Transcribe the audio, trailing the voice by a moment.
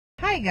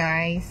Hi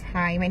guys,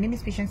 hi, my name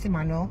is Patience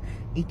Emmanuel,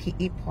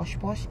 aka Posh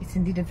Posh. It's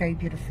indeed a very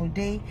beautiful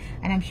day,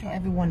 and I'm sure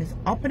everyone is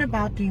up and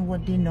about doing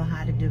what they know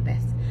how to do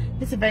best.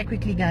 Listen very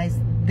quickly guys,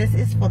 this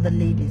is for the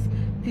ladies.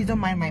 Please don't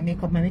mind my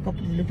makeup. My makeup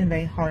is looking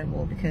very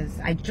horrible because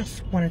I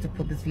just wanted to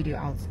put this video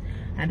out.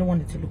 I don't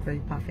want it to look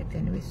very perfect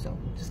anyway, so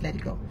just let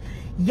it go.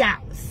 Yeah,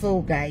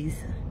 so guys,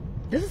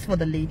 this is for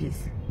the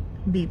ladies.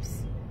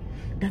 Babes,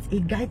 that a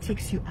guy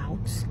takes you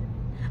out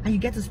and you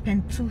get to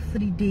spend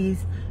 2-3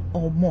 days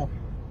or more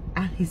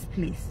at his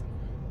place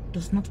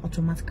does not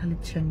automatically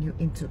turn you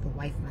into the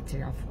wife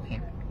material for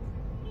him.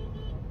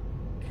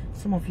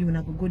 Some of you will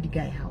not go to the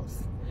guy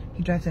house.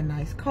 He drives a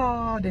nice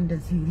car, then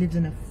he lives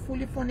in a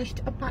fully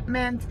furnished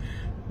apartment,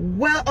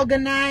 well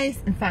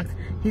organized. In fact,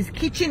 his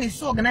kitchen is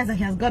so organized that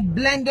he has got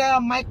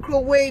blender,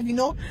 microwave, you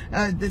know,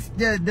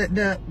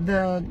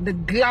 the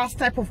glass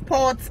type of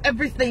pots,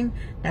 everything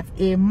that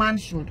a man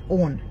should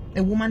own,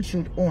 a woman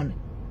should own.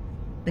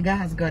 The guy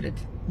has got it.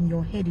 In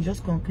your head, you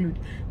just conclude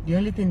the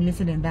only thing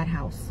missing in that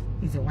house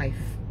is a wife.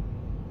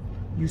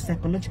 You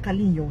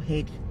psychologically in your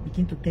head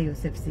begin to tell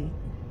yourself, say,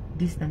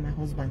 this is not my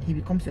husband. He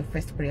becomes your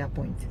first prayer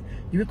point.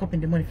 You wake up in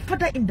the morning,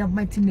 Father, in the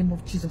mighty name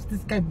of Jesus, this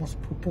guy must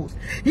propose.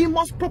 He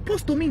must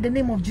propose to me in the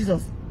name of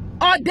Jesus.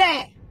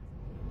 Order!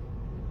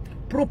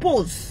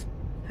 Propose.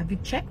 Have you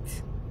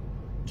checked?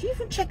 Do you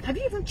even check? Have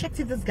you even checked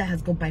if this guy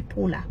has got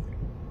bipolar?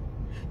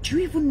 Do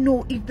you even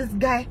know if this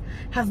guy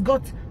has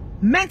got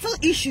mental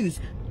issues?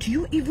 Do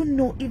you even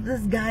know if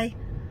this guy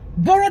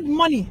borrowed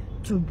money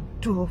to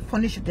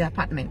furnish the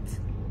apartment?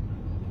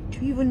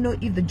 Do you even know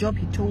if the job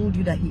he told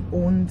you that he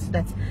owns,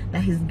 that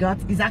he's got,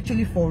 is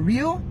actually for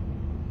real?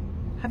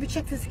 Have you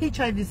checked his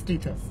HIV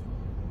status?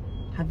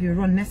 Have you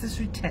run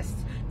necessary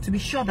tests to be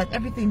sure that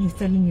everything he's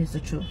telling you is the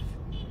truth?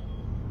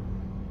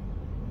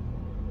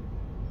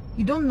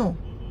 You don't know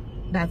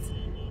that,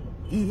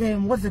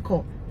 what's it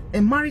called?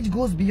 A marriage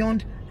goes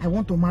beyond, I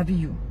want to marry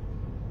you.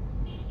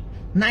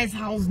 Nice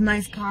house,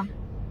 nice car.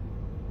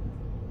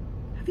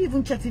 Have you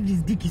even checked if this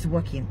dick is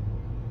working?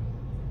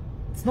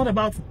 It's not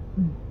about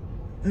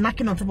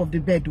knocking on top of the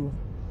bed though.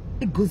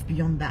 It goes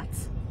beyond that.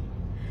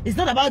 It's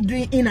not about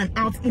doing in and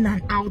out, in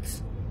and out.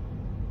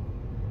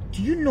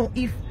 Do you know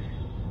if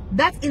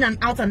that's in and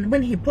out, and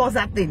when he pours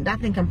that thing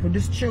can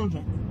produce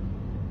children?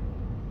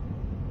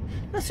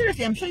 No,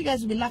 seriously, I'm sure you guys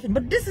will be laughing,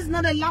 but this is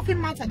not a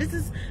laughing matter. This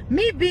is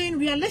me being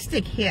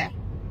realistic here.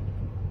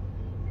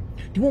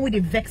 The one where they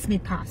vex me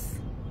pass.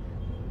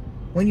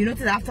 When you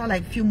notice after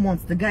like few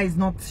months, the guy is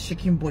not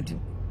shaking body.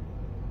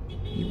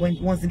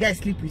 Once the guy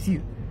sleep with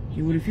you,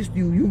 you will refuse to,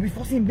 you will be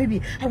forcing him, baby,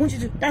 I want you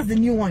to, that's the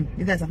new one.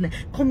 You guys have like,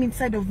 come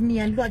inside of me,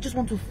 and look, I just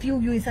want to feel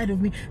you inside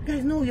of me. You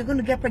guys know you're going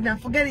to get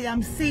pregnant. Forget it,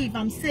 I'm safe,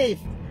 I'm safe.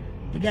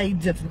 The guy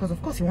idiots because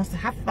of course he wants to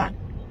have fun.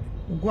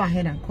 Will go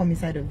ahead and come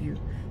inside of you.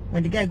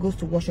 When the guy goes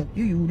to wash up,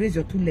 you will raise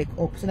your 2 legs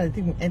up so that the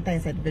thing will enter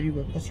inside very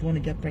well because you want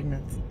to get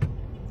pregnant.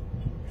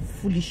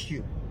 Foolish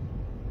you.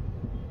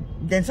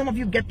 Then some of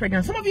you get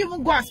pregnant. Some of you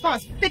even go as far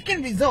as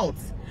faking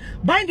results,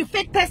 buying the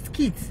fake test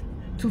kits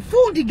to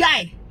fool the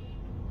guy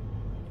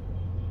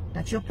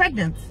that you're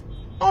pregnant,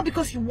 all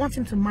because you want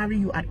him to marry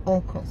you at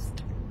all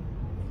cost.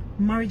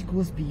 Marriage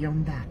goes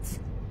beyond that.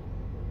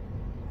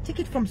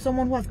 Take it from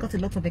someone who has got a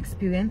lot of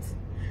experience.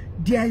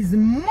 There is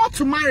more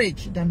to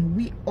marriage than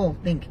we all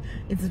think.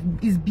 It's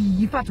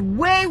in fact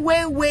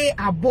way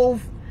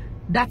above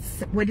that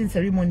wedding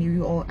ceremony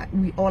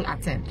we all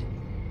attend.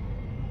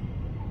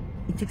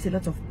 It takes a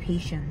lot of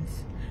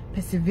patience,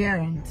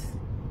 perseverance.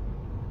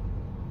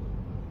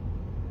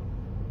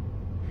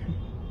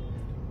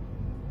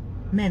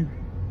 Men,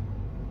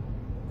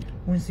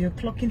 once you're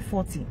clocking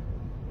 40,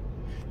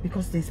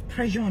 because there's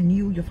pressure on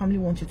you, your family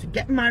wants you to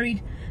get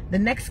married, the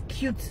next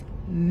cute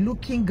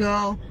looking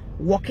girl,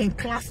 working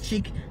class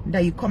chick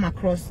that you come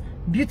across,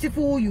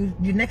 beautiful,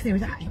 the next thing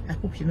is, I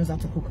hope she knows how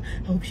to cook.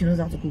 I hope she knows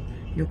how to cook.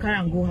 You carry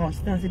and go house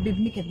and say, babe,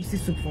 make egusi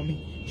soup for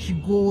me. She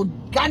go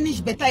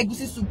garnish better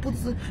egusi soup, put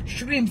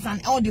shrimps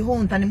and all the whole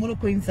and the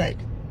morocco inside.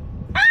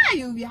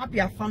 You'll be happy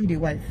I found a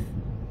wife.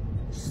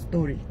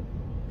 Story.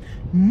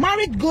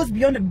 Marriage goes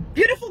beyond a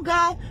beautiful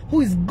girl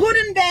who is good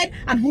in bed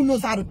and who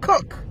knows how to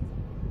cook.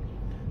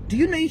 Do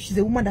you know if she's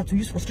a woman that will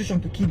use frustration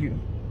to kill you?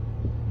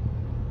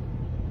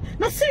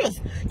 No,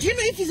 serious. Do you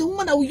know if she's a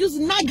woman that will use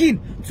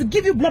nagging to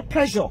give you blood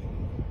pressure?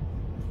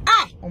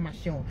 Oh my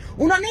God.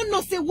 Una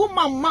no say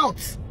woman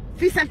mouth.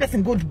 Feel same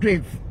person go to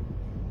grave.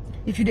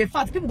 If you dey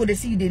fat, people go to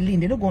see you they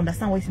lean. They don't go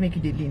understand why it's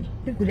making you they lean.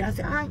 People they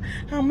ask,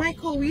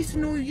 Michael, we used to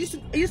know you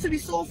used to be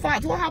so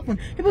fat. What happened?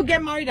 People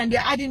get married and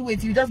they're adding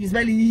weight. You just be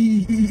smelling.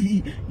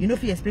 You know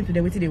if you explain to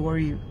them what they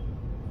worry you.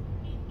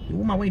 The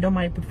woman when you don't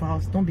marry put for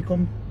house, don't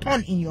become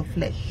thorn in your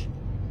flesh.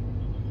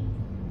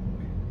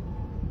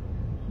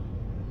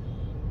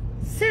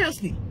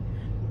 Seriously,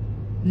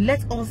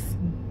 let us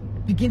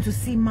begin to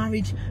see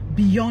marriage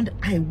beyond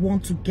I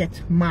want to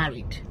get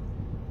married.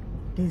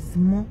 There's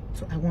more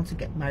to I want to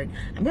get married.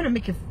 I'm going to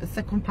make a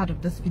second part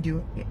of this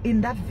video.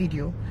 In that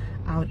video,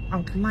 I'll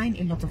outline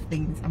a lot of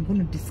things. I'm going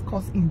to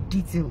discuss in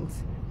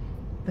details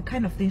the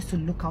kind of things to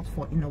look out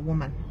for in a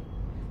woman.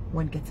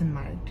 when getting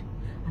married.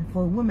 And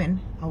for women,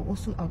 I'll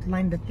also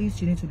outline the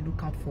things you need to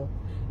look out for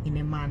in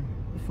a man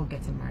before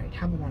getting married.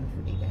 Have a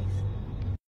wonderful day, guys.